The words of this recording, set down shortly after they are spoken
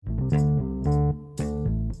Haters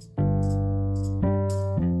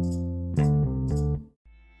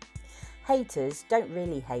don't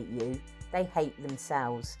really hate you, they hate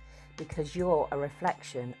themselves because you're a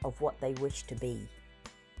reflection of what they wish to be.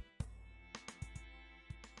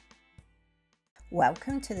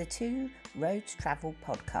 Welcome to the Two Roads Travel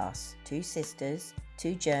podcast. Two sisters,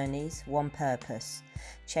 two journeys, one purpose.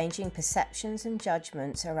 Changing perceptions and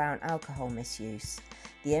judgments around alcohol misuse,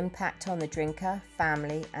 the impact on the drinker,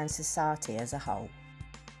 family and society as a whole.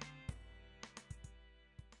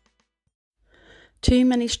 Too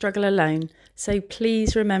many struggle alone, so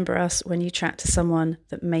please remember us when you chat to someone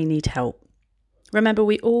that may need help. Remember,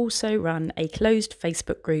 we also run a closed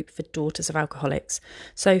Facebook group for Daughters of Alcoholics.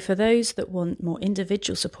 So for those that want more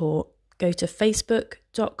individual support, go to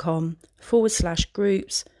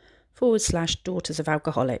facebook.com/groups/Daughters of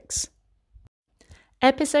Alcoholics.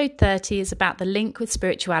 Episode 30 is about the link with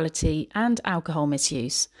spirituality and alcohol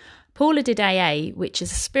misuse. Paula did AA, which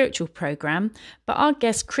is a spiritual program, but our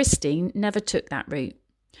guest Christine never took that route.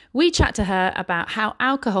 We chat to her about how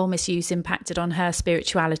alcohol misuse impacted on her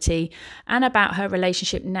spirituality and about her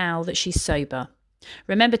relationship now that she's sober.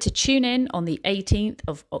 Remember to tune in on the 18th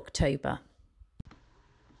of October.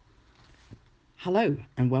 Hello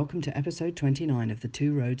and welcome to episode 29 of the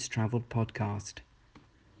Two Roads Travelled podcast.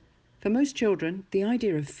 For most children, the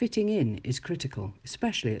idea of fitting in is critical,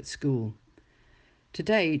 especially at school.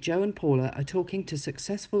 Today, Joe and Paula are talking to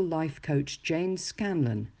successful life coach Jane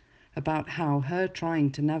Scanlon about how her trying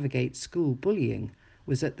to navigate school bullying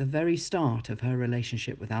was at the very start of her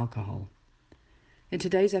relationship with alcohol. In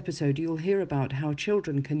today's episode, you'll hear about how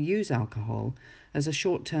children can use alcohol as a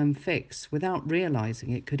short-term fix without realising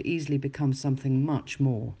it could easily become something much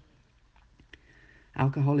more.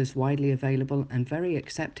 Alcohol is widely available and very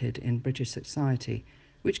accepted in British society,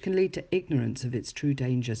 which can lead to ignorance of its true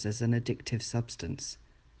dangers as an addictive substance.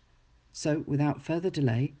 So, without further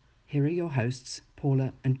delay, here are your hosts,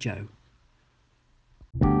 Paula and Joe.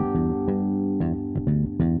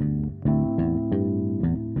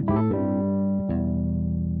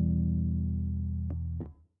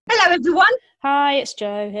 Hello everyone. Hi, it's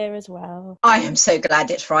Joe here as well. I am so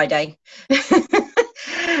glad it's Friday.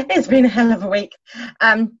 It's been a hell of a week.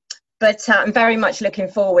 But I'm very much looking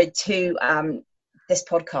forward to this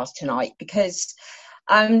podcast tonight because,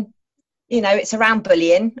 it's around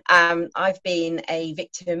bullying. I've been a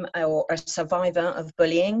victim or a survivor of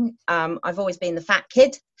bullying. I've always been the fat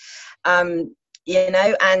kid, and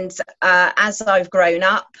as I've grown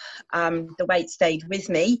up, the weight stayed with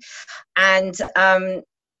me. And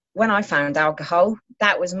when I found alcohol,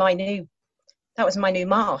 that was my new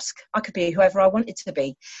mask. I could be whoever I wanted to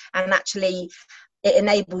be. And actually, it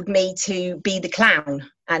enabled me to be the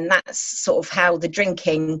clown. And that's sort of how the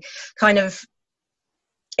drinking kind of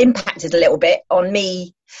impacted a little bit on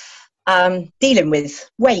me dealing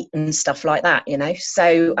with weight and stuff like that,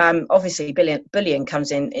 So obviously bullying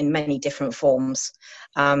comes in many different forms.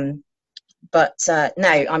 But no,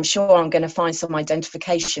 I'm sure I'm going to find some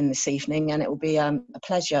identification this evening, and it will be a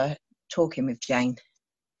pleasure talking with Jane.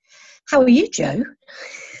 How are you, Joe?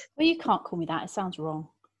 Well, you can't call me that. It sounds wrong.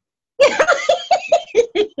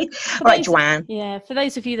 All right, Joanne. Yeah, for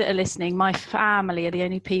those of you that are listening, my family are the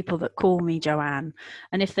only people that call me Joanne.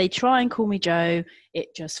 And if they try and call me Joe,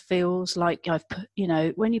 it just feels like I've put,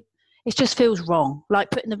 it just feels wrong. Like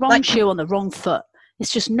putting the wrong shoe on the wrong foot.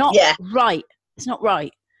 It's just not right. It's not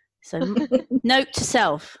right. So note to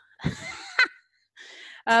self.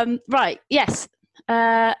 Right. Yes.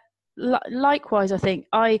 Likewise, I think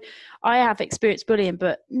I have experienced bullying,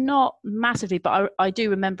 but not massively. But I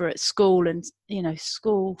do remember at school, and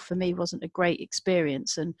school for me wasn't a great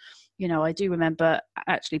experience. And I do remember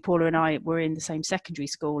actually Paula and I were in the same secondary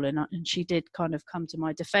school, and she did kind of come to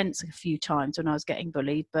my defence a few times when I was getting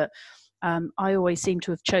bullied. But I always seem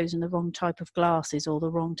to have chosen the wrong type of glasses or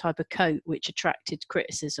the wrong type of coat, which attracted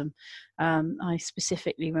criticism. I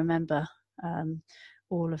specifically remember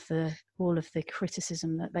all of the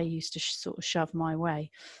criticism that they used to sort of shove my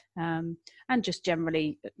way, and just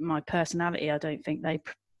generally my personality. I don't think they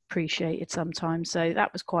appreciated sometimes, so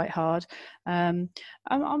that was quite hard. I'm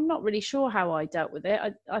not really sure how I dealt with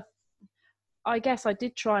it. I guess I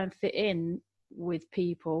did try and fit in with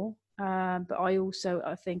people, but I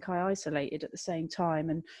think I isolated at the same time,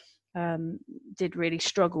 and did really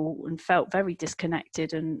struggle and felt very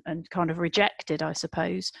disconnected and kind of rejected, I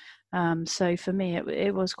suppose. So for me,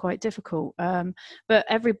 it was quite difficult. But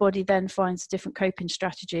everybody then finds a different coping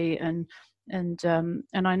strategy, and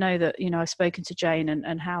I know that I've spoken to Jane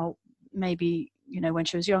and how maybe when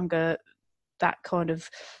she was younger, that kind of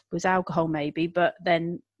was alcohol maybe, but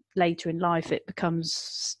then later in life it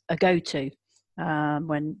becomes a go-to.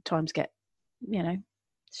 when times get,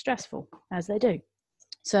 stressful, as they do.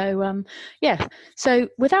 So, so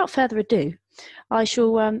without further ado, I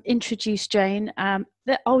shall introduce Jane. I've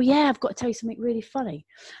got to tell you something really funny.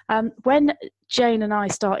 When Jane and I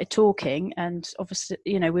started talking, and obviously,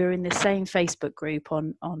 we were in the same Facebook group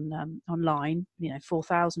online,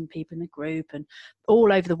 4,000 people in the group and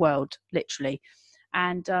all over the world, literally.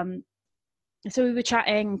 And so we were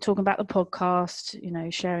chatting, talking about the podcast,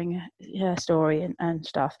 sharing her story and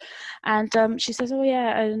stuff. And she says, oh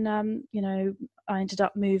yeah, and I ended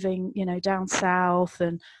up moving, down south,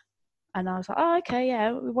 and I was like, oh okay,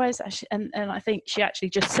 yeah, where's that? And I think she actually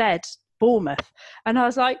just said Bournemouth, and I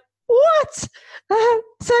was like, what?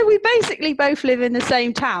 So we basically both live in the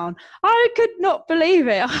same town. I could not believe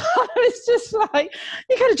it. I was just like,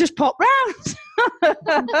 you could have just popped round.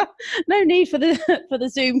 No need for the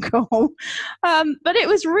Zoom call. But it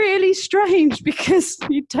was really strange because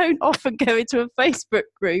you don't often go into a Facebook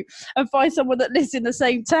group and find someone that lives in the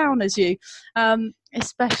same town as you,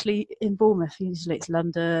 especially in Bournemouth. Usually it's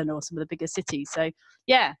London or some of the bigger cities. So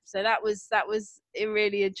yeah, so that was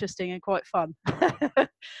really interesting and quite fun.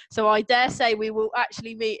 So I dare say we will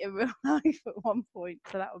actually meet in real life at one point.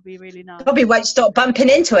 So that would be really nice. Probably won't stop bumping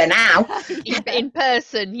into her now. In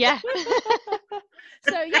person, yeah.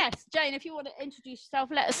 So yes, Jane, if you want to introduce yourself,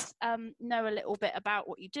 let us know a little bit about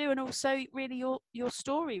what you do, and also really your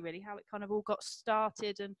story, really how it kind of all got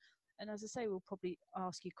started, and as I say, we'll probably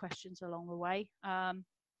ask you questions along the way.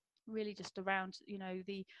 Really just around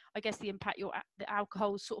the impact the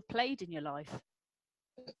alcohol sort of played in your life.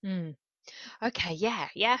 Okay,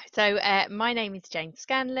 yeah. So my name is Jane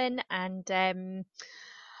Scanlon, and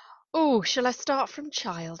shall I start from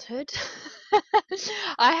childhood?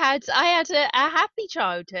 I had a happy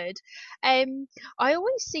childhood. I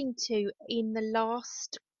always seem to, in the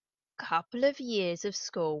last couple of years of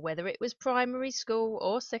school, whether it was primary school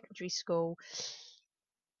or secondary school,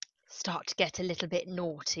 start to get a little bit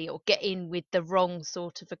naughty, or get in with the wrong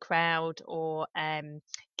sort of a crowd, or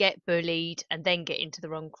get bullied and then get into the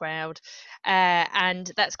wrong crowd,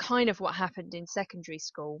 and that's kind of what happened in secondary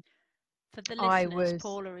school. For the listeners,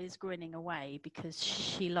 Paula is grinning away because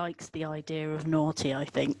she likes the idea of naughty, I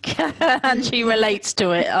think, and she relates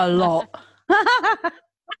to it a lot.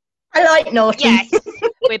 I like naughty. Yes,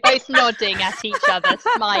 we're both nodding at each other,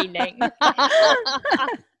 smiling.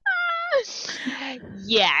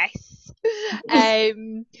 Yes.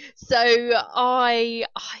 So I've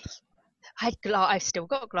still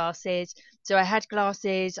got glasses. So I had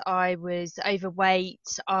glasses. I was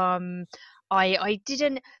overweight. I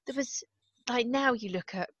didn't. There was, like, now you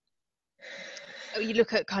look at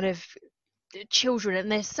kind of children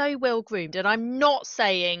and they're so well groomed, and I'm not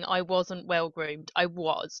saying I wasn't well groomed. I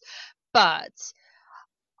was, but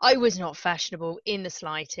I was not fashionable in the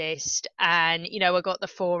slightest. And I got the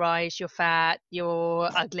 4 eyes, you're fat, you're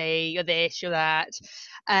ugly, you're this, you're that.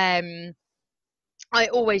 I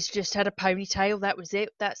always just had a ponytail. That was it.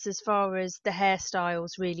 That's as far as the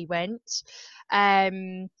hairstyles really went.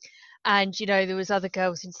 And there was other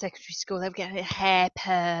girls in secondary school, they were getting their hair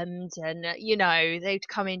permed, and they'd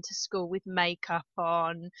come into school with makeup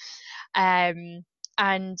on. And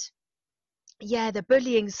yeah, the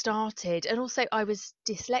bullying started. And also I was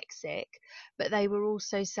dyslexic, but they were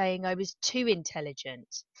also saying I was too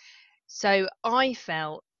intelligent. So I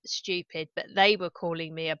felt stupid, but they were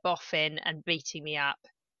calling me a boffin and beating me up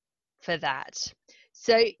for that.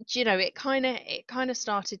 So it kind of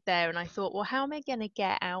started there, and I thought, well, how am I going to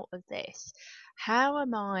get out of this? How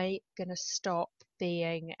am I going to stop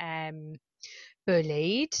being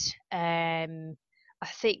bullied? I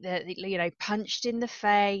think that punched in the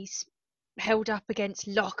face, held up against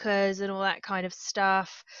lockers and all that kind of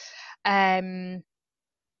stuff. How am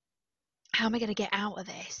I going to get out of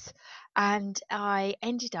this? And I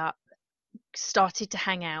ended up started to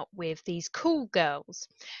hang out with these cool girls,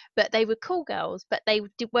 but they were cool girls, but they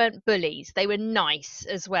weren't bullies. They were nice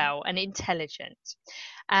as well and intelligent.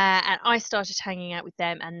 And I started hanging out with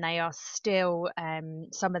them, and they are still,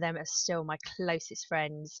 some of them are still my closest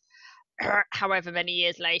friends. However many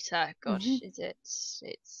years later, gosh,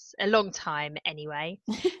 it's a long time anyway.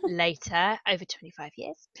 Later, over 25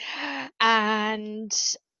 years. And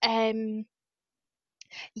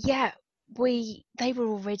they were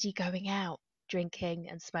already going out drinking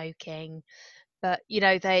and smoking, but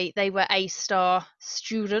they were A-star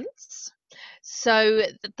students, so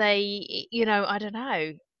they I don't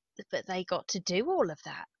know, but they got to do all of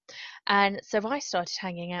that. And so I started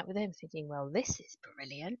hanging out with them, thinking, well, this is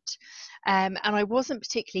brilliant. And I wasn't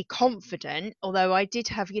particularly confident, although I did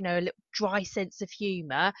have, a little dry sense of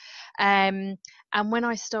humour. And when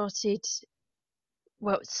I started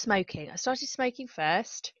well, smoking. I started smoking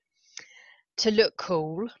first to look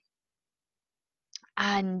cool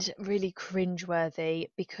and really cringeworthy,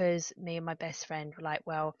 because me and my best friend were like,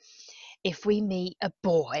 well, if we meet a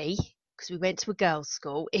boy, because we went to a girls'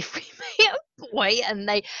 school, if we meet a boy and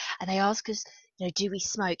they ask us, do we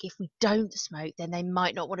smoke? If we don't smoke, then they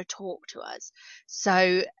might not want to talk to us.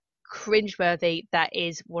 So cringeworthy, that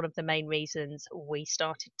is one of the main reasons we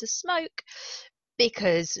started to smoke,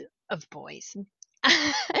 because of boys.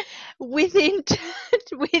 within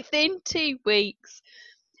 2 weeks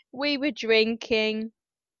we were drinking.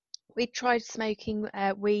 We tried smoking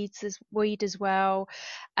weed as well,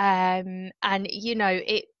 and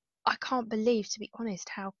it. I can't believe, to be honest,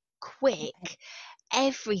 how quick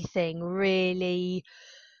everything really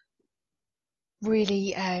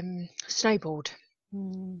snowballed.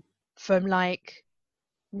 From like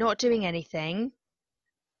not doing anything,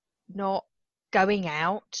 not going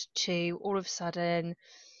out, to all of a sudden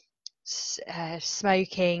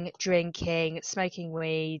smoking, drinking, smoking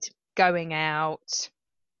weed, going out,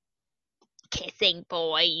 kissing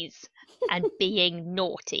boys, and being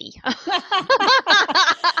naughty.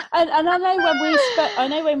 And I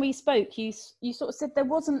know when we spoke, you sort of said there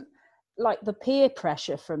wasn't like the peer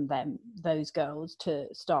pressure from those girls to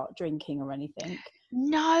start drinking or anything.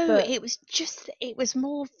 No, but it was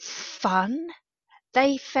more fun.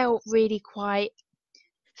 They felt really quite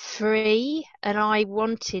free, and I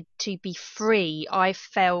wanted to be free. I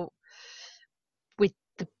felt, with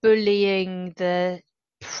the bullying, the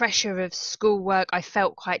pressure of schoolwork, I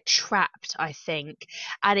felt quite trapped, I think,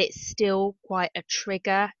 and it's still quite a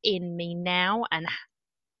trigger in me now, and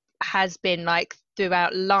has been like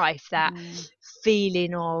throughout life, that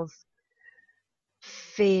feeling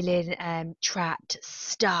trapped,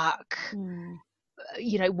 stuck,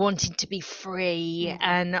 wanting to be free.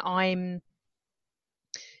 And I'm,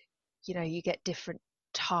 you get different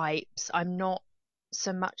types. I'm not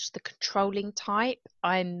so much the controlling type.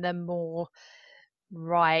 I'm the more,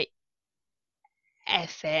 right,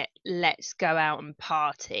 F it, let's go out and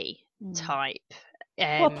party type.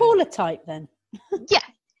 Well, Paula type then. Yeah.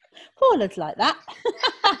 Paula's like that.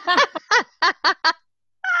 I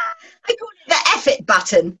call it the F it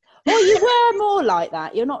button. Well, you were more like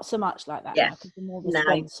that. You're not so much like that Yeah. now, because you're more No,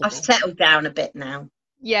 responsible. I've settled down a bit now.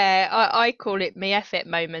 Yeah, I call it me F it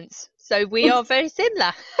moments. So we are very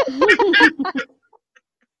similar.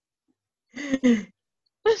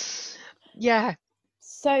 Yeah.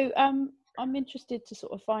 So I'm interested to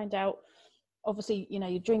sort of find out, obviously,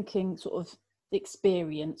 your drinking sort of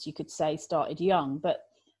experience, you could say, started young, but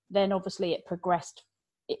then obviously it progressed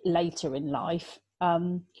later in life.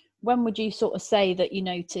 When would you sort of say that you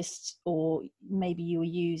noticed, or maybe you were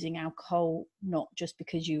using alcohol not just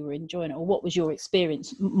because you were enjoying it, or what was your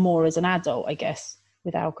experience more as an adult, I guess,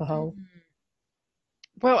 with alcohol?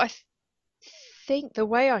 Well, I think the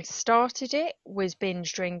way I started it was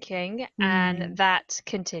binge drinking, and that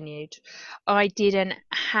continued. I didn't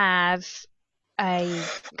have a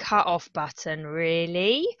cut-off button,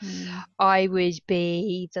 really. I would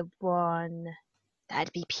be the one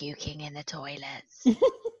that'd be puking in the toilets.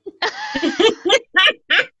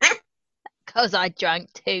 Because I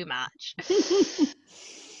drank too much.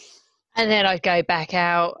 And then I'd go back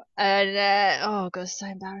out and, oh God, so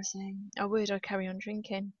embarrassing. I'd carry on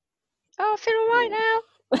drinking. Oh, I feel all right now.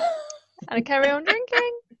 And I'd carry on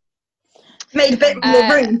drinking. Made a bit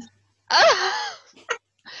more room.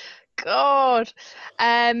 God.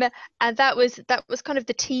 And that was kind of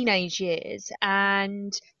the teenage years.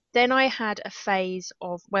 And then I had a phase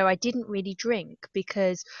of where I didn't really drink,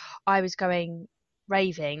 because I was going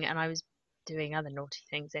raving and I was doing other naughty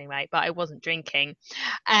things anyway, but I wasn't drinking.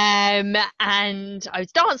 And I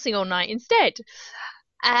was dancing all night instead.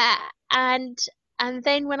 And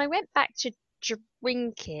then when I went back to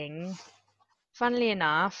drinking, funnily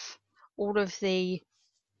enough, all of the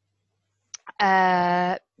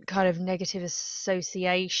kind of negative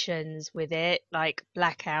associations with it, like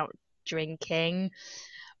blackout drinking,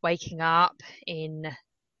 waking up in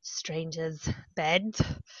strangers' beds,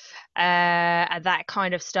 and that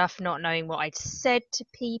kind of stuff, not knowing what I'd said to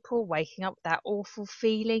people, waking up with that awful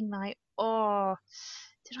feeling like, oh,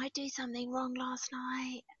 did I do something wrong last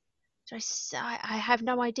night? I have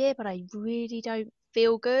no idea, but I really don't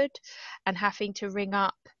feel good. And having to ring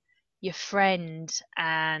up your friend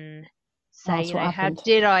and say, ask what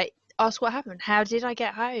happened? How did I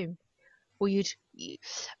get home? Or you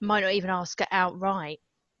might not even ask it outright.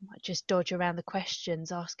 You might just dodge around the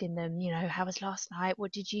questions, asking them, how was last night?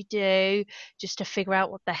 What did you do? Just to figure out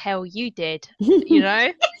what the hell you did,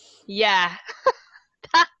 Yeah.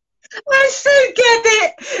 I so get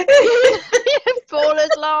it.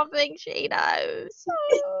 Paula's laughing, she knows.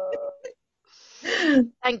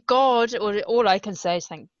 Thank God, or all I can say is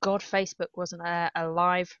thank God Facebook wasn't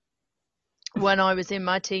alive when I was in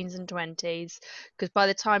my teens and 20s, because by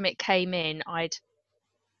the time it came in, I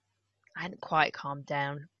hadn't quite calmed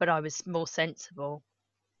down, but I was more sensible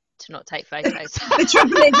to not take photos.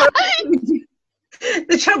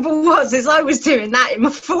 The trouble was I was doing that in my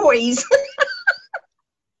 40s.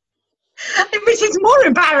 Which is more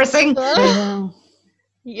embarrassing.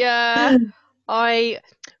 Yeah.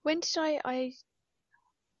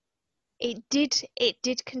 It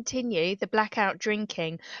did continue, the blackout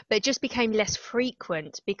drinking, but it just became less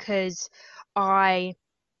frequent because I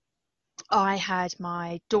had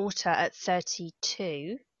my daughter at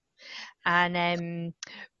 32, and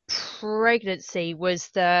pregnancy was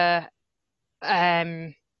the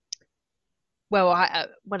well, I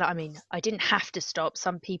mean, I didn't have to stop.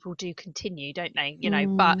 Some people do continue, don't they? You know,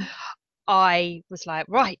 but I was like,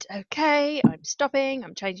 right, okay, I'm stopping.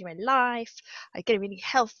 I'm changing my life. I'm getting really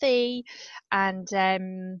healthy, and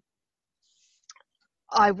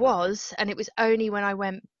I was, and it was only when I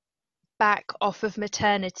went back off of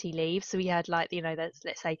maternity leave. So we had, like, you know,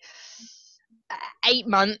 let's say 8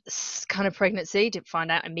 months kind of pregnancy, didn't find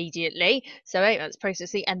out immediately, so 8 months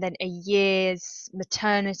pregnancy, and then a year's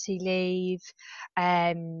maternity leave.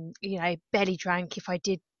 You know, barely drank. If I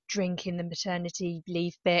did drink in the maternity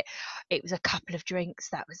leave bit, it was a couple of drinks,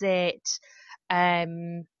 that was it.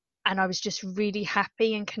 And I was just really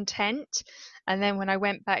happy and content. And then when I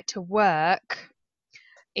went back to work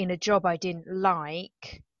in a job I didn't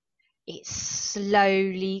like, it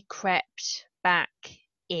slowly crept back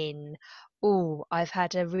in. Oh, I've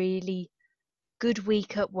had a really good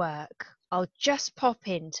week at work. I'll just pop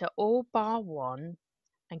into all bar one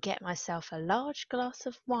and get myself a large glass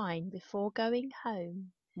of wine before going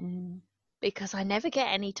home. Because I never get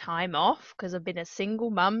any time off, because I've been a single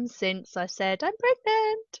mum since I said I'm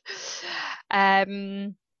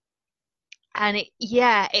pregnant. And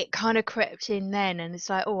it kind of crept in then, and it's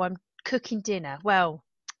like, oh, I'm cooking dinner. Well,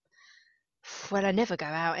 I never go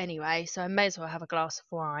out anyway, so I may as well have a glass of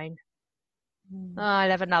wine. I'll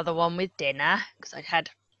have another one with dinner, because I'd had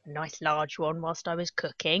a nice large one whilst I was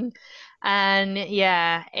cooking. And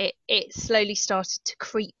yeah, it slowly started to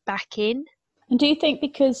creep back in. And do you think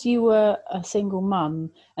because you were a single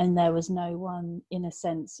mum and there was no one, in a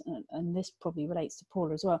sense, and this probably relates to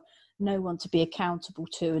Paula as well, no one to be accountable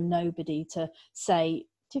to and nobody to say,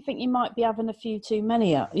 do you think you might be having a few too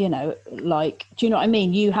many, you know, like, do you know what I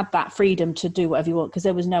mean? You had that freedom to do whatever you want because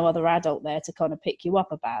there was no other adult there to kind of pick you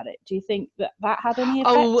up about it. Do you think that had any effect?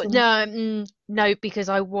 Oh, no, because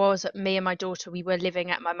me and my daughter, we were living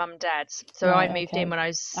at my mum and dad's. So Right, I moved okay. in when I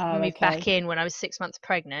was, moved back in when I was 6 months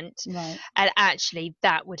pregnant. Right. And actually,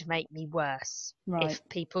 that would make me worse. Right. If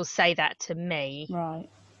people say that to me. Right.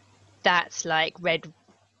 That's like red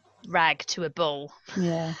rag to a bull.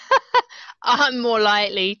 Yeah. I'm more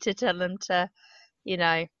likely to tell them to, you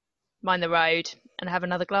know, mind the road and have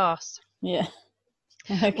another glass. Yeah.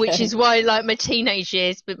 Okay. Which is why, like, my teenage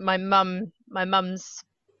years, but my mum's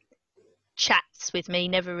chats with me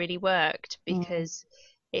never really worked, because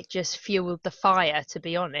it just fueled the fire, to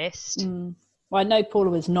be honest. Well, I know Paula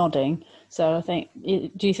was nodding, so I think,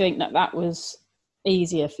 do you think that was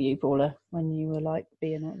easier for you, Paula, when you were like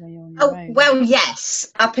being when you were on your own? Well,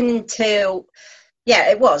 yes, up until,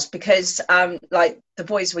 yeah, it was, because like the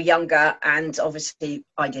boys were younger, and obviously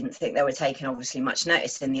I didn't think they were taking obviously much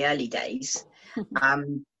notice in the early days.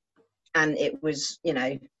 And it was, you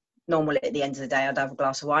know, normally at the end of the day I'd have a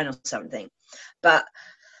glass of wine or something. But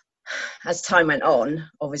as time went on,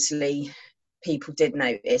 obviously people did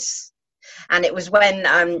notice. And it was when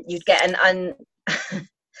you'd get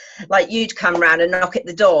like you'd come round and knock at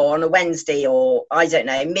the door on a Wednesday, or I don't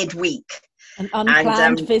know, midweek. An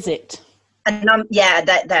unplanned visit. And yeah,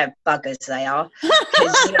 they're buggers, they are.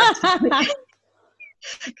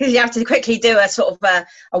 Because you have to quickly do a sort of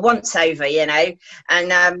a once over, you know,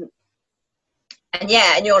 and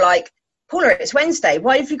you're like, Paula, it's Wednesday,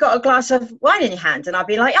 why have you got a glass of wine in your hand? And I'd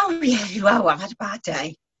be like, oh yeah, well, I've had a bad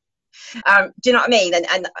day. Do you know what I mean?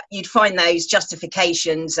 And you'd find those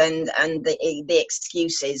justifications and the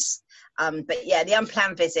excuses. But yeah, the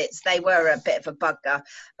unplanned visits, they were a bit of a bugger.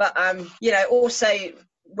 But you know, also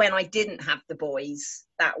when I didn't have the boys,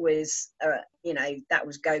 that was you know, that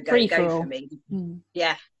was go for me.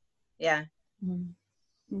 Yeah.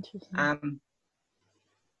 Interesting.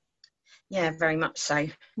 Yeah, very much so.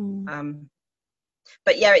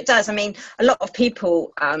 But yeah, it does. I mean, a lot of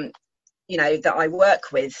people you know, that I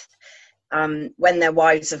work with, when their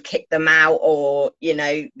wives have kicked them out, or you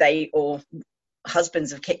know,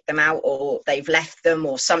 husbands have kicked them out or they've left them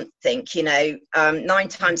or something, 9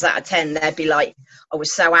 times out of 10 they'd be like, I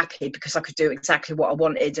was so happy because I could do exactly what I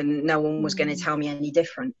wanted and no one was going to tell me any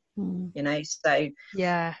different. So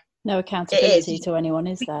yeah, no accountability to anyone,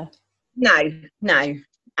 is there? No,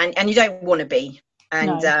 and you don't want to be,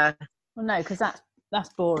 and well, no, because that's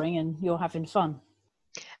boring and you're having fun,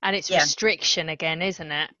 and it's restriction again,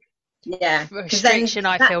 isn't it? Yeah, restriction.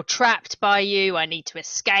 I feel trapped by you. I need to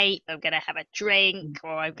escape. I'm gonna have a drink,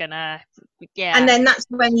 or I'm gonna and then that's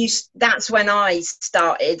when I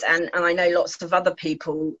started, and I know lots of other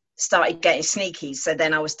people started getting sneaky, so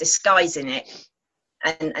then I was disguising it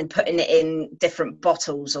and putting it in different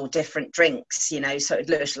bottles or different drinks, so it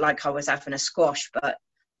looked like I was having a squash, but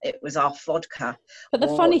it was our vodka. But the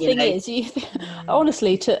funny thing is,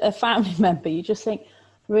 honestly, to a family member, you just think,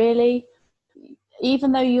 really,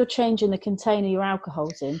 even though you're changing the container your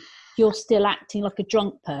alcohol's in, you're still acting like a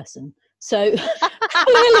drunk person. So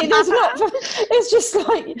clearly there's not, it's just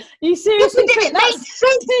like, you seriously think that's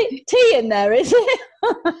tea in there, is it?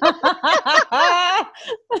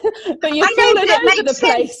 But you're falling over the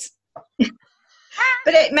place.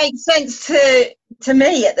 But it makes sense to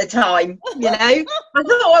me at the time, I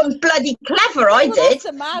thought I was bloody clever. I did. That's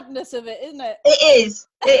the madness of it, isn't it? It is.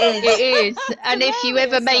 It is. And if you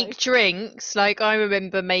ever make drinks, like I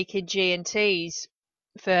remember making G&Ts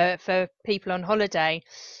for people on holiday,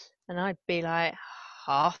 and I'd be like,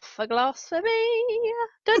 half a glass for me.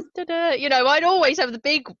 Dun, dun, dun. I'd always have the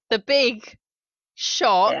big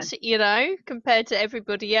shot, compared to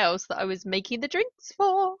everybody else that I was making the drinks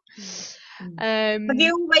for. Have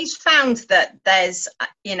you always found that there's,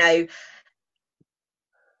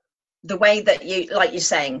 the way that you, like you're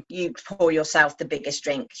saying, you pour yourself the biggest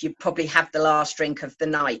drink, you probably have the last drink of the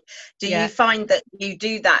night. Do you find that you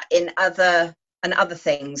do that in other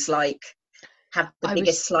things, like have the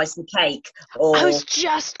biggest slice of cake? Or I was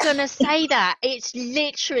just gonna say that. It's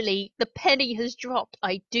literally, the penny has dropped.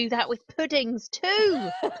 I do that with puddings too.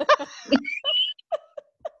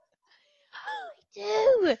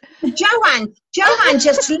 Do. Joanne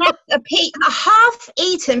just left a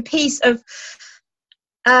half-eaten piece of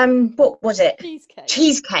what was it?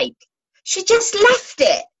 Cheesecake. She just left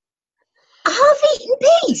it. A half-eaten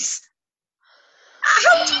piece.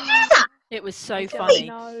 How do you do that? It was so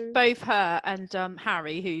funny. Both her and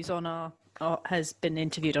Harry, who's on has been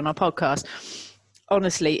interviewed on our podcast.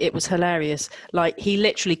 Honestly, it was hilarious. Like, he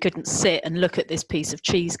literally couldn't sit and look at this piece of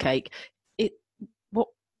cheesecake.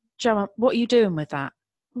 Joanne, what are you doing with that?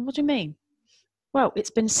 What do you mean? Well,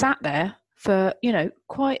 it's been sat there for,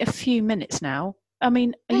 quite a few minutes now. I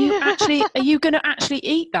mean, are you going to actually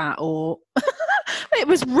eat that? Or it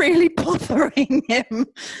was really bothering him.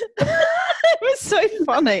 It was so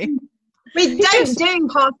funny. We don't do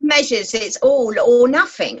half measures. It's all or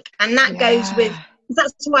nothing. And that goes with,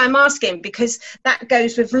 that's why I'm asking, because that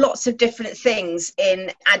goes with lots of different things in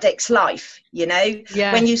addicts' life,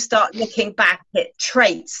 when you start looking back at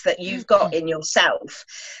traits that you've got in yourself.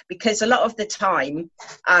 Because a lot of the time,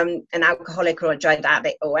 an alcoholic or a drug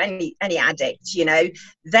addict or any addict,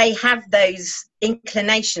 they have those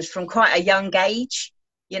inclinations from quite a young age.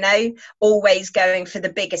 Always going for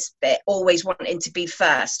the biggest bit, always wanting to be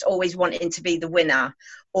first, always wanting to be the winner,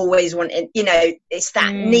 always wanting, it's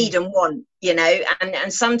that need and want,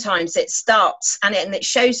 and sometimes it starts and it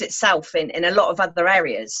shows itself in a lot of other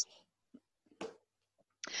areas.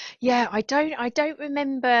 Yeah, I don't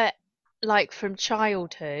remember, like, from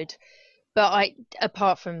childhood, but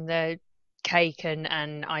apart from the cake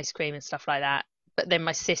and ice cream and stuff like that. But then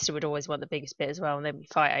my sister would always want the biggest bit as well, and then we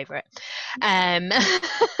fight over it.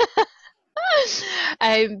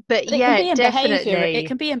 But yeah, definitely. It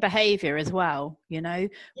can be in behaviour as well,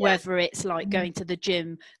 whether it's like going to the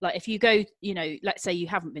gym. Like, if you go, let's say you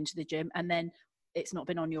haven't been to the gym and then it's not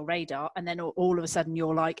been on your radar, and then all of a sudden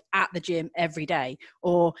you're like at the gym every day,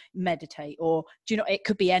 or meditate, or it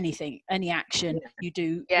could be anything, any action you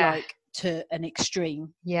do, like, to an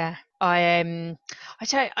extreme. I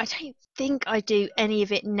don't think I do any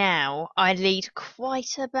of it now. I lead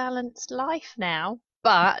quite a balanced life now,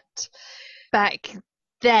 but back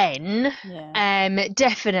then,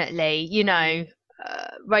 definitely,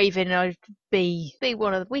 Raven, I'd be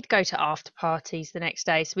one of we'd go to after parties the next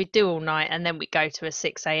day, so we'd do all night and then we'd go to a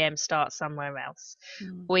 6 a.m. start somewhere else.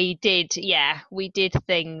 We did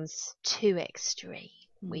things too extreme.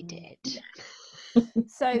 We did.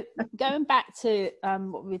 So going back to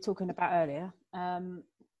what we were talking about earlier,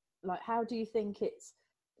 like, how do you think it's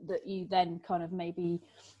that you then kind of maybe,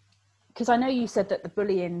 because I know you said that the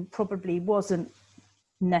bullying probably wasn't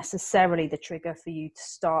necessarily the trigger for you to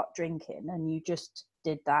start drinking, and you just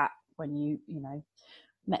did that when you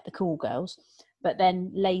met the cool girls. But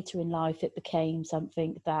then later in life, it became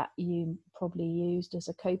something that you probably used as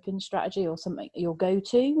a coping strategy or something, your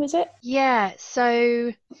go-to, was it? Yeah,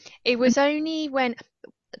 so it was only when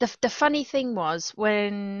the funny thing was so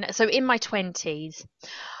in my 20s,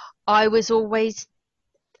 I was always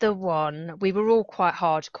the one, we were all quite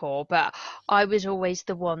hardcore, but I was always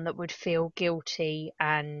the one that would feel guilty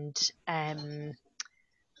and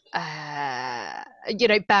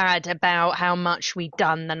bad about how much we'd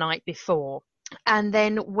done the night before. And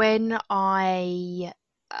then when I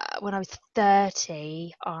was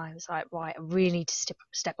 30, I was like, right, I really need to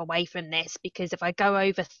step away from this, because if I go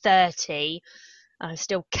over 30 and I'm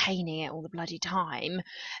still caning it all the bloody time,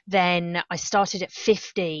 then I started at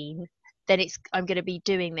 15, then I'm going to be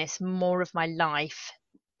doing this more of my life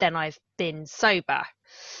than I've been sober.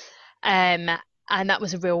 And that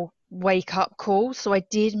was a real wake up call. So I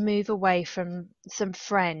did move away from some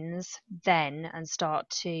friends then and start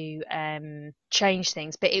to change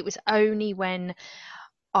things. But it was only when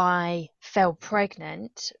I fell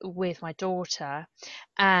pregnant with my daughter,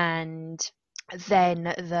 and then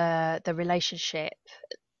the relationship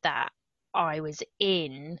that I was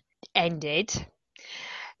in ended,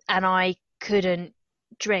 and I couldn't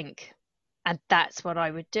drink. And that's what I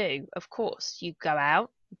would do. Of course, you go out,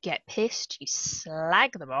 get pissed, you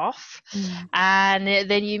slag them off, and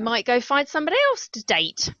then you might go find somebody else to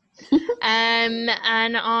date. And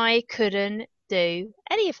I couldn't do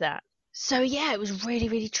any of that. So yeah, it was really,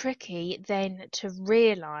 really tricky then to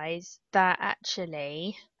realise that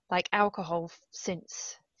actually, like, alcohol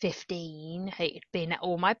since 15, it'd been at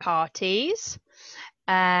all my parties,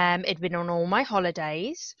 it'd been on all my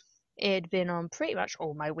holidays, it'd been on pretty much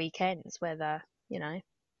all my weekends, whether,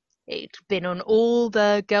 it'd been on all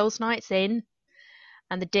the girls' nights in,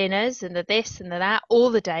 and the dinners, and the this and the that,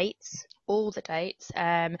 all the dates.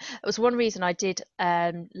 It was one reason I did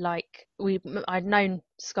I'd known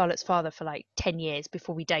Scarlett's father for like 10 years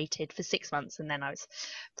before we dated for 6 months, and then I was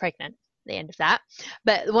pregnant at the end of that.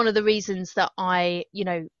 But one of the reasons that I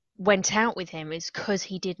went out with him is because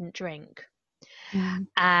he didn't drink.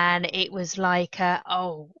 And it was like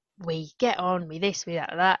we get on, we this, we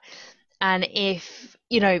that. And if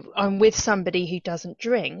I'm with somebody who doesn't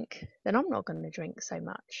drink, then I'm not going to drink so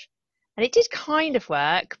much. And it did kind of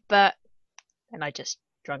work, but then I just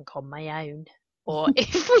drunk on my own. Or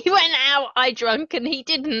if we went out, I drunk and he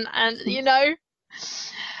didn't, and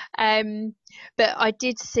but I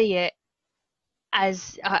did see it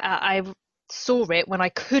as I saw it when I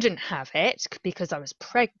couldn't have it because I was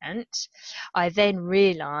pregnant. I then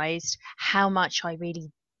realised how much I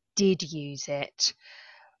really did use it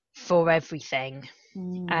for everything.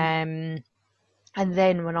 And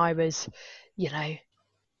then when I was,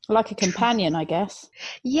 like a companion, I guess.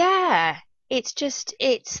 Yeah,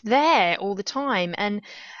 it's there all the time. And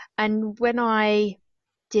when I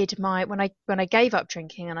did when I gave up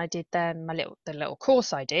drinking and I did the little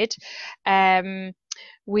course I did,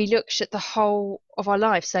 we looked at the whole of our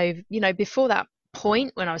life. So before that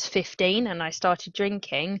point, when I was 15 and I started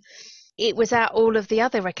drinking, it was at all of the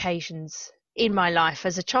other occasions in my life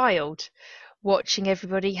as a child, watching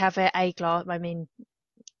everybody have a glass. I mean,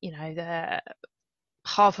 the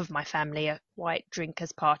half of my family are quite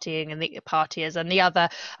drinkers partying and the partiers, and the other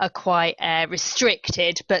are quite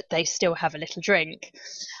restricted, but they still have a little drink.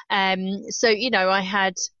 So I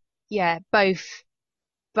had both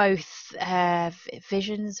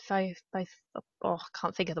visions, both I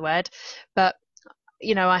can't think of the word, but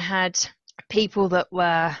I had people that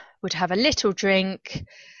would have a little drink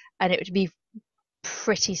and it would be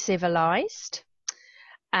pretty civilized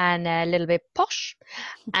and a little bit posh,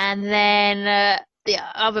 and then the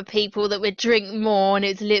other people that would drink more and it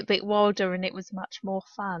was a little bit wilder and it was much more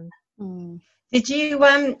fun. Did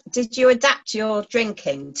you adapt your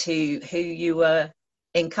drinking to who you were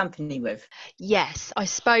in company with? Yes, I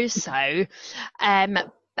suppose so. And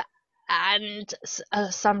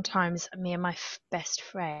sometimes me and my best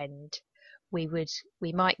friend, we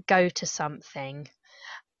might go to something,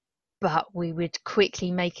 but we would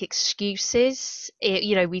quickly make excuses.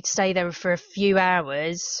 We'd stay there for a few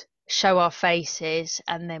hours, show our faces,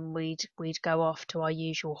 and then we'd go off to our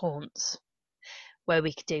usual haunts where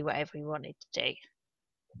we could do whatever we wanted to do.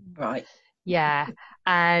 Right. Yeah.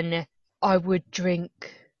 And I would drink,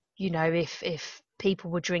 if people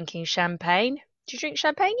were drinking champagne. Do you drink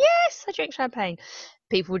champagne? Yes, I drink champagne.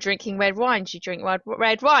 People were drinking red wine. Do you drink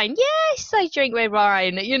red wine? Yes, I drink red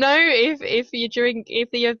wine. If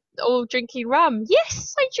you're all drinking rum,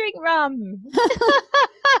 yes, I drink rum.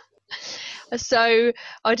 So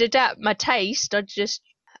I'd adapt my taste. I'd just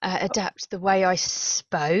adapt the way I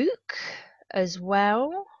spoke as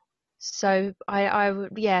well. So I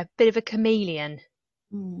would, yeah, bit of a chameleon.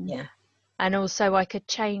 Yeah. And also I can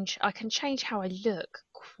change how I look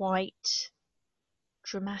quite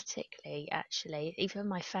dramatically, actually. Even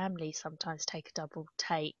my family sometimes take a double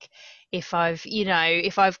take. If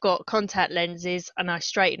I've got contact lenses and I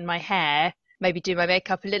straighten my hair, maybe do my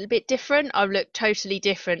makeup a little bit different, I'll look totally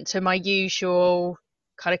different to my usual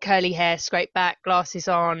kind of curly hair, straight back, glasses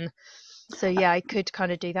on. So yeah, I could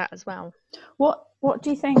kind of do that as well. What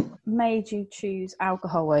do you think made you choose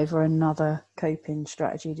alcohol over another coping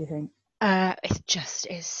strategy, do you think? It just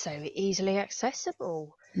is so easily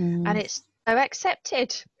accessible, and it's so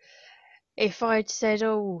accepted. If I'd said,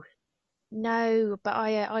 "Oh no, but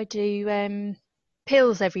I do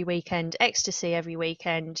pills every weekend, ecstasy every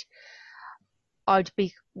weekend," I'd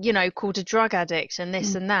be, called a drug addict and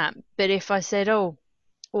this and that. But if I said, "Oh,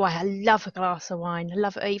 I love a glass of wine," I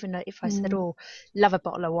love it. Even if I said, "Oh, love a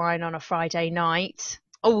bottle of wine on a Friday night,"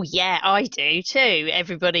 oh yeah, I do too.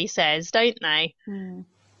 Everybody says, don't they?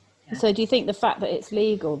 So do you think the fact that it's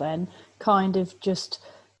legal then kind of just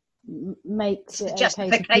makes it okay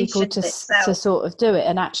for people to sort of do it,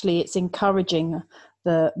 and actually it's encouraging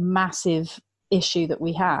the massive issue that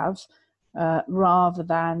we have, rather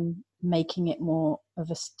than making it more of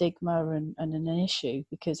a stigma and an issue,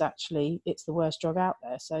 because actually it's the worst drug out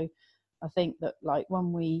there. So I think that, like,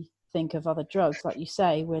 when we think of other drugs, like you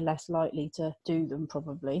say, we're less likely to do them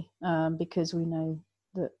probably, because we know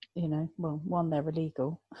that, well, one, they're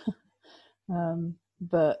illegal,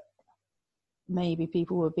 but maybe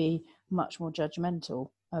people will be much more judgmental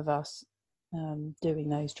of us doing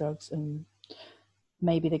those drugs, and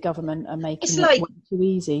maybe the government are making it way too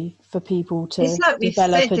easy for people to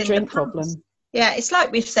develop a drink problem. Yeah, it's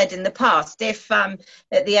like we've said in the past. If at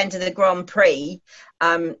the end of the Grand Prix,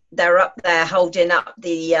 they're up there holding up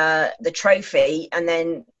the trophy and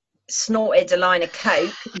then snorted a line of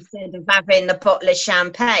Coke instead of having a bottle of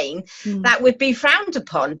champagne, that would be frowned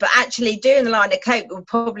upon. But actually doing a line of Coke would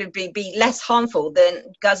probably be less harmful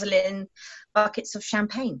than guzzling buckets of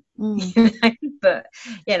champagne. But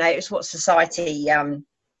it's what society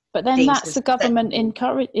but then that's the government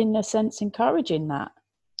in a sense encouraging that.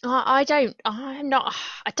 I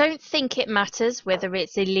don't think it matters whether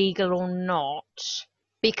it's illegal or not,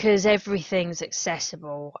 because everything's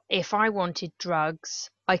accessible. If I wanted drugs,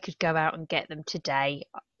 I could go out and get them today.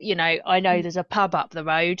 I know there's a pub up the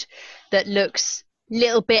road that looks a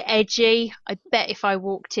little bit edgy. I bet if I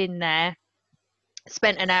walked in there,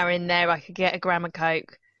 spent an hour in there, I could get a gram of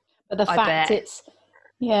Coke. But the fact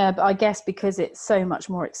but I guess because it's so much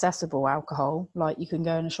more accessible, alcohol, like you can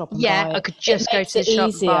go in a shop and buy it. I could just go to the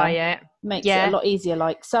shop and buy it. Makes it a lot easier.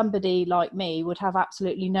 Like somebody like me would have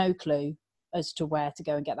absolutely no clue as to where to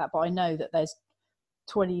go and get that. But I know that there's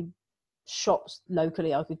 20 shops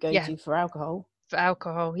locally I could go to for alcohol. For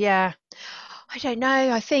alcohol, yeah. I don't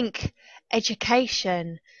know. I think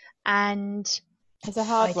education and... It's a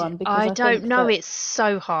hard one because I don't know. It's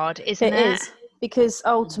so hard, isn't it? It is, because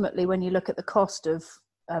ultimately when you look at the cost of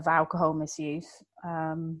alcohol misuse,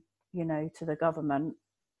 to the government,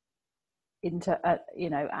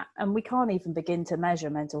 and we can't even begin to measure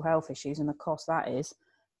mental health issues and the cost that is.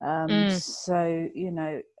 So,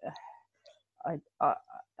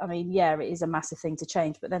 I mean, it is a massive thing to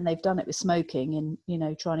change, but then they've done it with smoking and,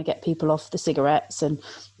 trying to get people off the cigarettes and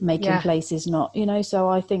making places not, so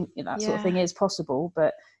I think that sort of thing is possible,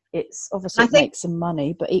 but it's obviously makes some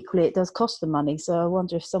money, but equally it does cost them money. So I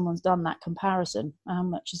wonder if someone's done that comparison, how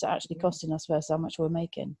much is it actually costing us versus how much we're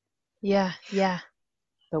making? Yeah.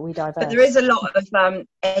 But we diverse. But there is a lot of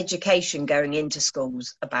education going into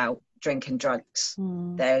schools about drink and drugs.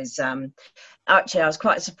 There's actually, I was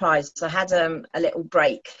quite surprised. I had a little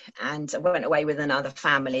break and I went away with another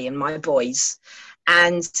family and my boys,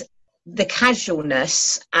 and the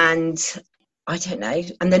casualness and I don't know,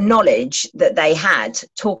 and the knowledge that they had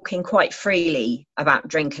talking quite freely about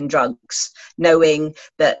drink and drugs, knowing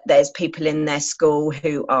that there's people in their school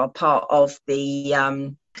who are part of the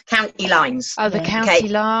county lines. Oh, the county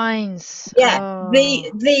lines. Yeah,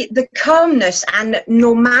 the calmness and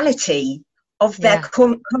normality of their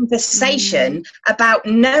conversation about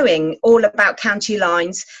knowing all about county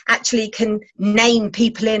lines, actually can name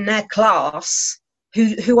people in their class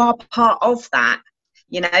who are part of that.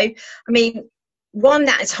 I mean, one,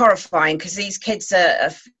 that is horrifying because these kids are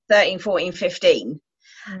 13, 14, 15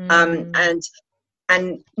 and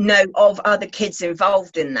know of other kids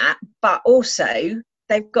involved in that, but also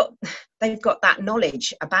they've got that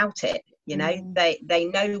knowledge about it. They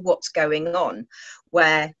know what's going on,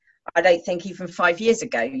 where I don't think even 5 years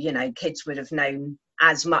ago, kids would have known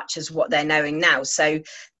as much as what they're knowing now. So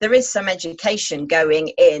there is some education going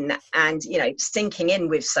in and, you know, sinking in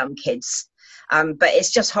with some kids. But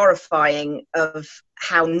it's just horrifying of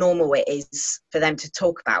how normal it is for them to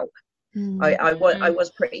talk about. I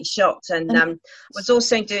was pretty shocked. And I was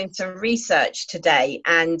also doing some research today,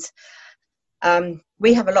 and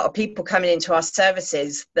we have a lot of people coming into our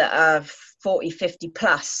services that are 40, 50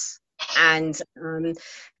 plus. And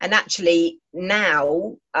actually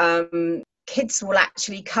now kids will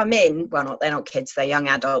actually come in, well, they're not kids, they're young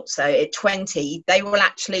adults. So at 20, they will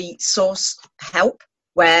actually source help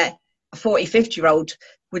where a 40, 50-year-old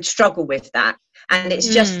would struggle with that. And it's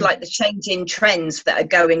just like the changing trends that are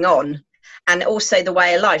going on, and also the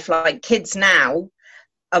way of life. Like kids now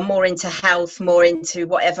are more into health, more into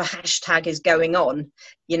whatever hashtag is going on,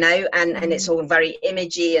 you know, and it's all very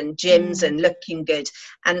imagey and gyms and looking good.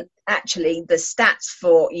 And actually the stats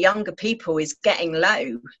for younger people is getting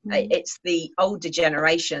low. It's the older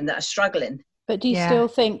generation that are struggling. But do you still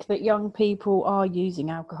think that young people are using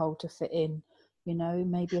alcohol to fit in? You know,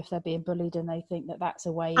 maybe if they're being bullied and they think that that's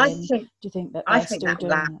a way in, do you think that they're still doing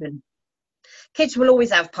that? Kids will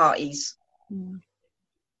always have parties.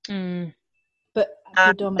 But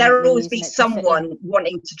there will always be someone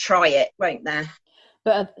wanting to try it, won't there?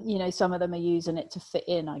 But you know, some of them are using it to fit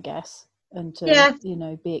in, I guess, and to you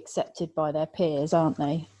know, be accepted by their peers, aren't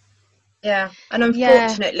they? Yeah, and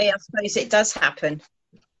unfortunately, I suppose it does happen.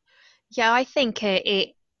 Yeah, I think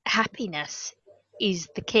happiness is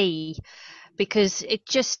the key, because it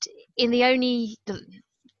just in the only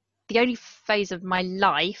phase of my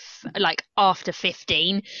life, like after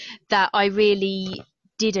 15, that I really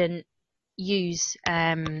didn't use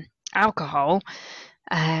alcohol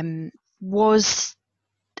was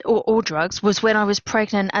or drugs was when I was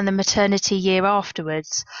pregnant, and the maternity year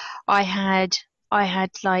afterwards. I had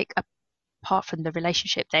like, apart from the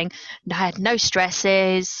relationship thing, I had no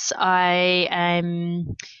stresses.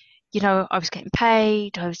 You know, I was getting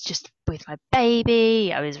paid, I was just with my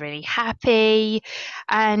baby, I was really happy,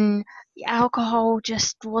 and alcohol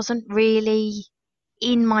just wasn't really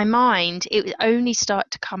in my mind. It would only start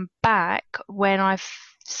to come back when I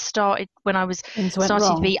started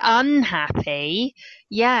to be unhappy,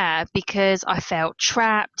 because I felt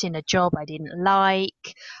trapped in a job I didn't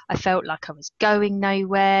like. I felt like I was going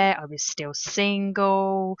nowhere. I was still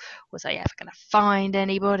single. Was I ever going to find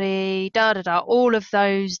anybody? All of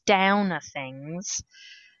those downer things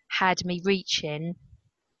had me reaching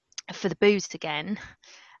for the booze again.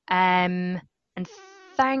 And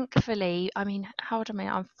thankfully, I mean, how old am I?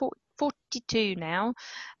 I'm 42 now,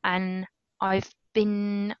 and I've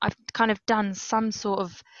kind of done some sort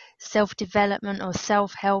of self-development or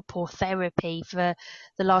self-help or therapy for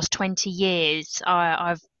the last 20 years.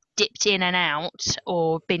 I've dipped in and out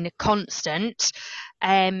or been constant,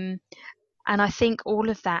 and I think all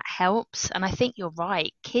of that helps. And I think you're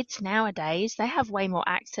right, kids nowadays, they have way more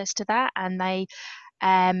access to that, and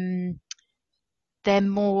they're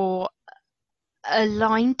more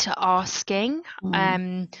aligned to asking.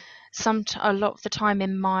 A lot of the time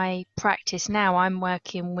in my practice now, I'm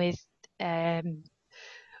working with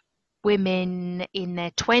women in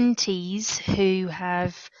their 20s who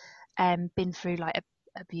have been through like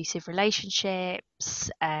abusive relationships,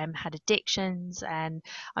 had addictions, and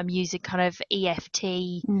I'm using kind of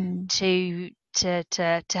EFT to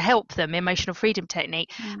help them, emotional freedom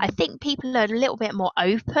technique. I think people are a little bit more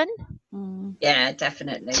open Yeah,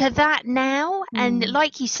 definitely to that now. And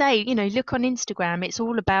like you say, you know, look on Instagram, it's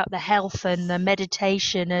all about the health and the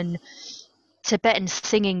meditation and Tibetan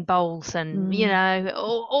singing bowls and you know,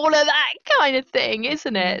 all of that kind of thing,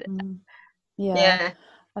 isn't it? Yeah.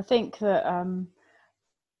 I think that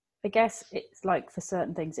I guess it's like for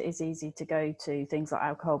certain things it is easy to go to things like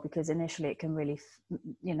alcohol, because initially it can really,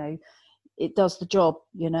 you know, it does the job,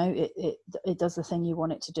 you know, it does the thing you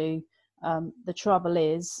want it to do. The trouble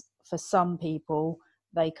is, for some people,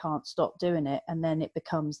 they can't stop doing it, and then it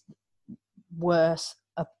becomes worse,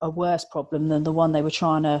 a worse problem than the one they were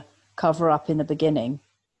trying to cover up in the beginning.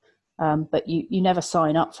 But you never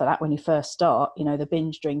sign up for that when you first start. You know, the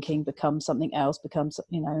binge drinking becomes something else,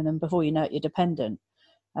 you know, and then before you know it, you're dependent.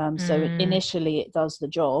 So initially it does the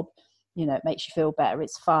job, you know, it makes you feel better,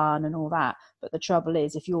 it's fun and all that. But the trouble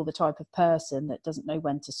is, if you're the type of person that doesn't know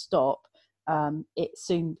when to stop, it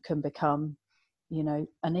soon can become, you know,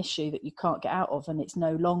 an issue that you can't get out of, and it's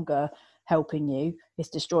no longer helping you, it's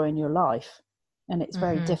destroying your life. And it's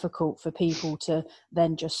very difficult for people to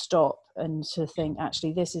then just stop and to think,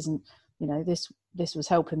 actually, this isn't, you know, this was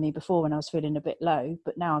helping me before when I was feeling a bit low,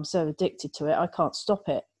 but now I'm so addicted to it, I can't stop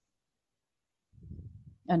it.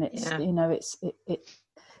 And it's, you know, it's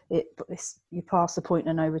you pass the point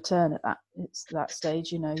of no return at that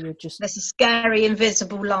stage. You're just, there's a scary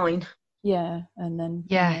invisible line. Yeah, and then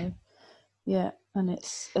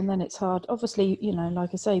and then it's hard. Obviously,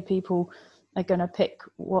 like I say, people are going to pick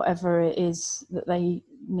whatever it is that they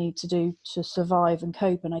need to do to survive and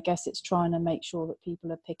cope. And I guess it's trying to make sure that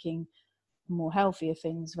people are picking more healthier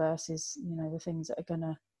things versus, the things that are going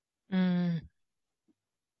to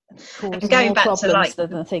cause more problems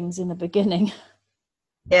than the things in the beginning.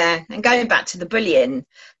 Yeah, and going back to the bullying,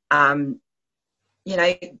 that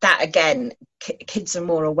again, kids are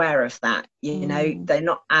more aware of that. They're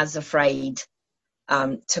not as afraid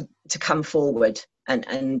to come forward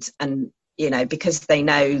and because they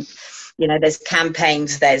know, there's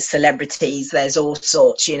campaigns, there's celebrities, there's all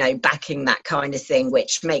sorts, backing that kind of thing,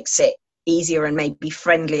 which makes it easier and maybe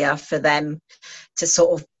friendlier for them to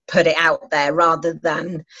sort of put it out there rather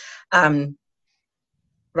than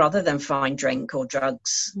find drink or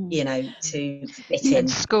drugs, to fit in. And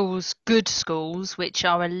schools, good schools, which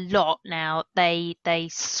are a lot now, they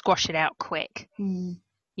squash it out quick. They've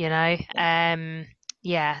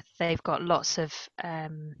got lots of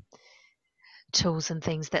tools and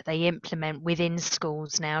things that they implement within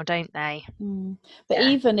schools now, don't they? But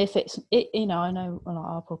even if I know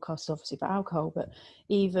our podcast is obviously about alcohol, but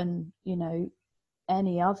even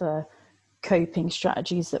any other coping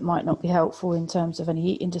strategies that might not be helpful in terms of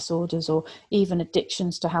any eating disorders or even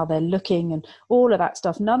addictions to how they're looking and all of that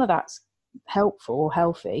stuff, none of that's helpful or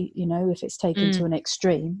healthy, if it's taken to an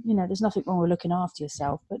extreme. There's nothing wrong with looking after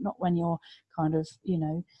yourself, but not when you're kind of,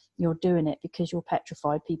 you're doing it because you're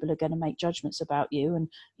petrified people are going to make judgments about you and,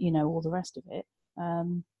 all the rest of it.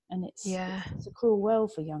 And it's a cruel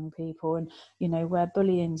world for young people. And, where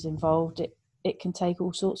bullying's involved, it can take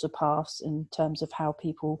all sorts of paths in terms of how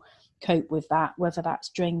people cope with that, whether that's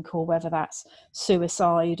drink or whether that's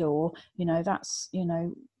suicide or, that's,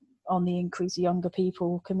 on the increase of younger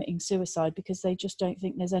people committing suicide because they just don't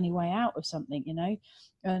think there's any way out of something,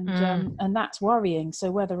 and that's worrying.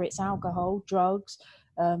 So whether it's alcohol, drugs,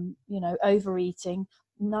 overeating,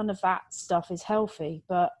 none of that stuff is healthy,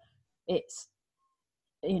 but it's,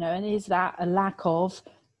 and is that a lack of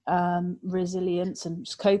resilience and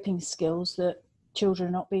coping skills that children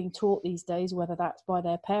are not being taught these days, whether that's by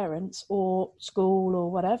their parents or school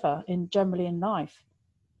or whatever, generally in life.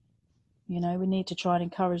 We need to try and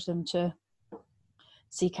encourage them to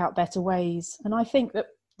seek out better ways. And I think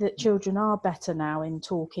that children are better now in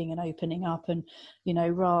talking and opening up and,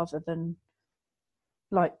 rather than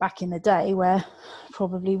like back in the day where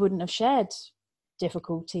probably wouldn't have shared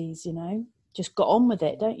difficulties, just got on with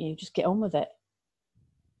it, don't you? Just get on with it.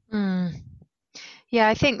 Yeah,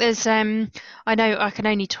 I think there's I know I can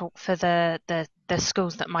only talk for the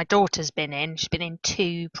schools that my daughter's been in. She's been in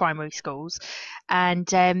 2 primary schools, and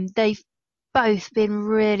they've both been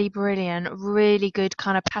really brilliant, really good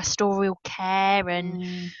kind of pastoral care, and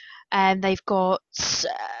they've got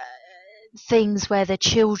things where the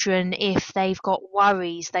children, if they've got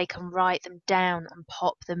worries, they can write them down and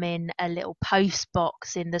pop them in a little post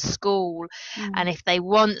box in the school. And if they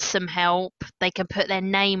want some help, they can put their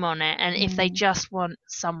name on it. And if they just want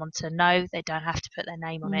someone to know, they don't have to put their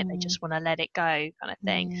name on it. They just want to let it go, kind of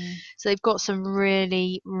thing. So they've got some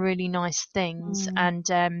really, really nice things. And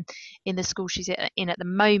in the school she's in at the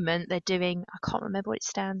moment, they're doing, I can't remember what it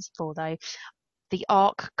stands for though, the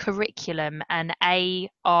ARC curriculum, and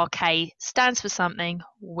ARK stands for something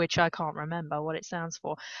which I can't remember what it stands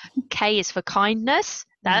for. K is for kindness.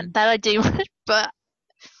 That I do, but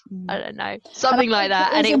I don't know, something like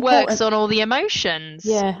that, and it works on all the emotions.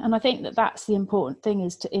 Yeah, and I think that's the important thing,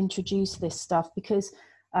 is to introduce this stuff, because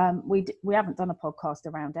we haven't done a podcast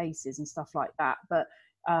around ACEs and stuff like that, but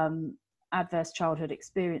adverse childhood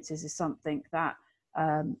experiences is something that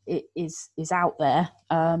it is out there,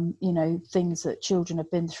 things that children have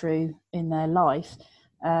been through in their life,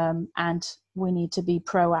 and we need to be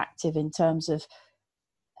proactive in terms of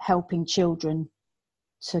helping children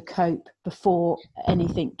to cope before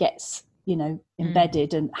anything gets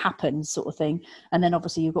embedded and happens, sort of thing. And then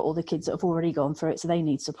obviously you've got all the kids that have already gone through it, so they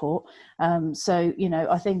need support. So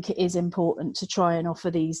I think it is important to try and offer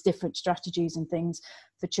these different strategies and things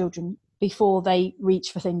for children before they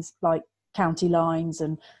reach for things like county lines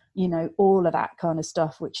and all of that kind of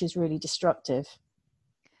stuff, which is really destructive.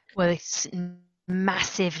 Well, it's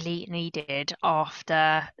massively needed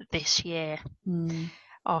after this year.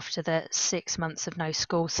 After the 6 months of no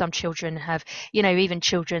school, some children have, even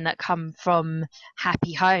children that come from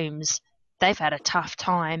happy homes, they've had a tough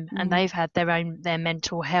time, and they've had their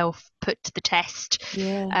mental health put to the test,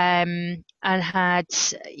 and had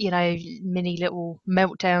many little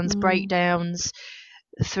meltdowns, breakdowns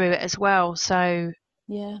through it as well. So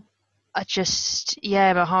Yeah.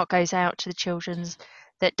 My heart goes out to the children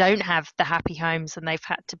that don't have the happy homes and they've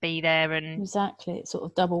had to be there. And Exactly. It's sort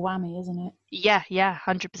of double whammy, isn't it? Yeah,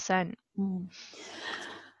 100%.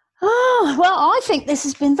 Oh, well, I think this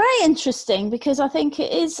has been very interesting because I think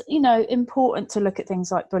it is, important to look at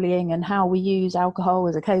things like bullying and how we use alcohol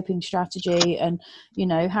as a coping strategy, and,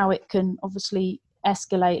 how it can obviously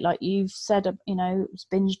escalate, like you've said, it was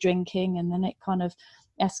binge drinking and then it kind of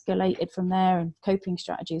escalated from there, and coping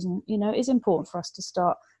strategies. And, it is important for us to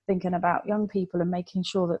start thinking about young people and making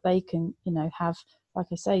sure that they can, have, like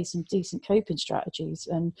I say, some decent coping strategies,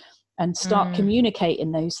 and start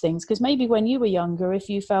communicating those things. Because maybe when you were younger, if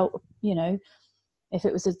you felt, if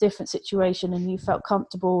it was a different situation and you felt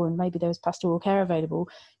comfortable and maybe there was pastoral care available,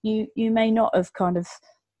 you may not have kind of,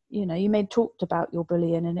 you may have talked about your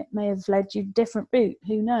bullying and it may have led you a different route.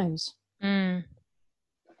 Who knows?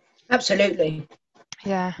 Absolutely.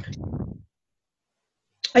 Yeah.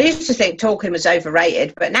 I used to think talking was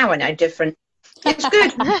overrated, but now I know different. It's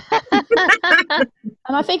good.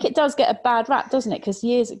 And I think it does get a bad rap, doesn't it? Because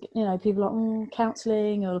years, people are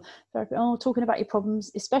counselling or therapy, talking about your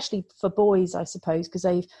problems, especially for boys, I suppose, because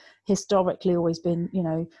they've historically always been,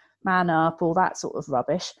 man up, all that sort of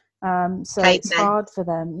rubbish. So it's hard for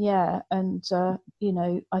them, yeah. And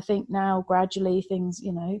I think now gradually things,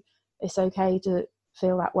 it's okay to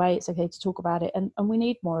feel that way. It's okay to talk about it, and we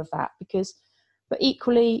need more of that. But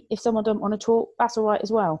equally, if someone doesn't want to talk, that's all right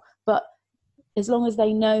as well. But as long as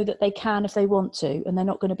they know that they can if they want to, and they're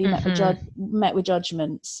not going to be met with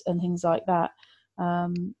judgments and things like that, I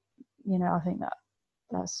think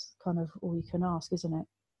that's kind of all you can ask, isn't it?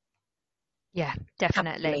 Yeah,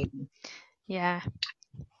 definitely. Absolutely. Yeah.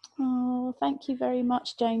 Oh, thank you very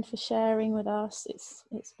much, Jane, for sharing with us.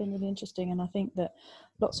 It's been really interesting, and I think that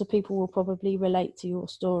lots of people will probably relate to your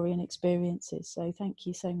story and experiences. So thank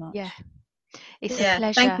you so much. Yeah, it's a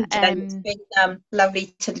pleasure. Thank you, Jane. It's been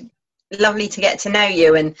lovely to get to know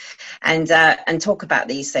you and talk about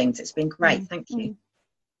these things. It's been great. Thank you.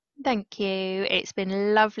 Thank you. It's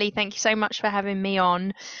been lovely. Thank you so much for having me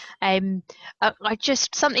on.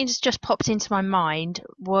 Something just popped into my mind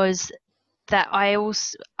was that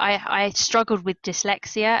I struggled with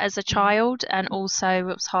dyslexia as a child, and also it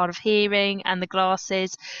was hard of hearing and the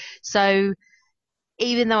glasses. So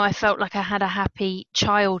even though I felt like I had a happy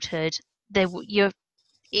childhood, you're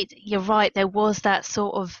right, there was that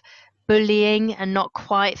sort of bullying and not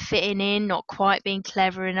quite fitting in, not quite being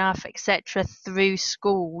clever enough, etc., through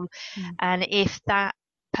school. And if that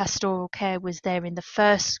pastoral care was there in the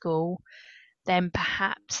first school, then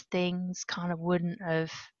perhaps things kind of wouldn't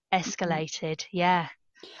have escalated. Yeah.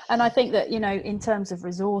 And I think that, in terms of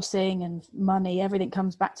resourcing and money, everything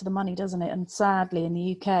comes back to the money, doesn't it? And sadly, in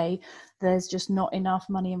the UK, there's just not enough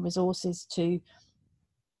money and resources to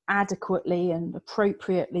adequately and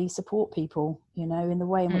appropriately support people, in the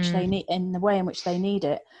way in which they need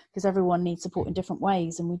it, because everyone needs support in different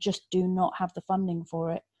ways, and we just do not have the funding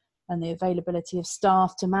for it and the availability of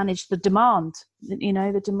staff to manage the demand.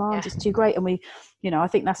 The demand is too great, and we, I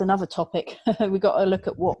think that's another topic. We've got to look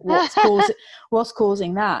at what's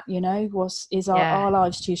causing that. Is our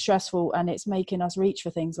lives too stressful, and it's making us reach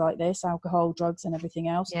for things like this, alcohol, drugs, and everything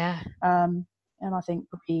else. And I think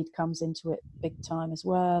greed comes into it big time as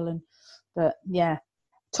well. But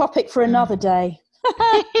topic for another day.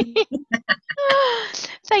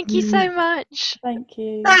 Thank you so much. Thank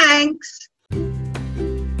you. Thanks.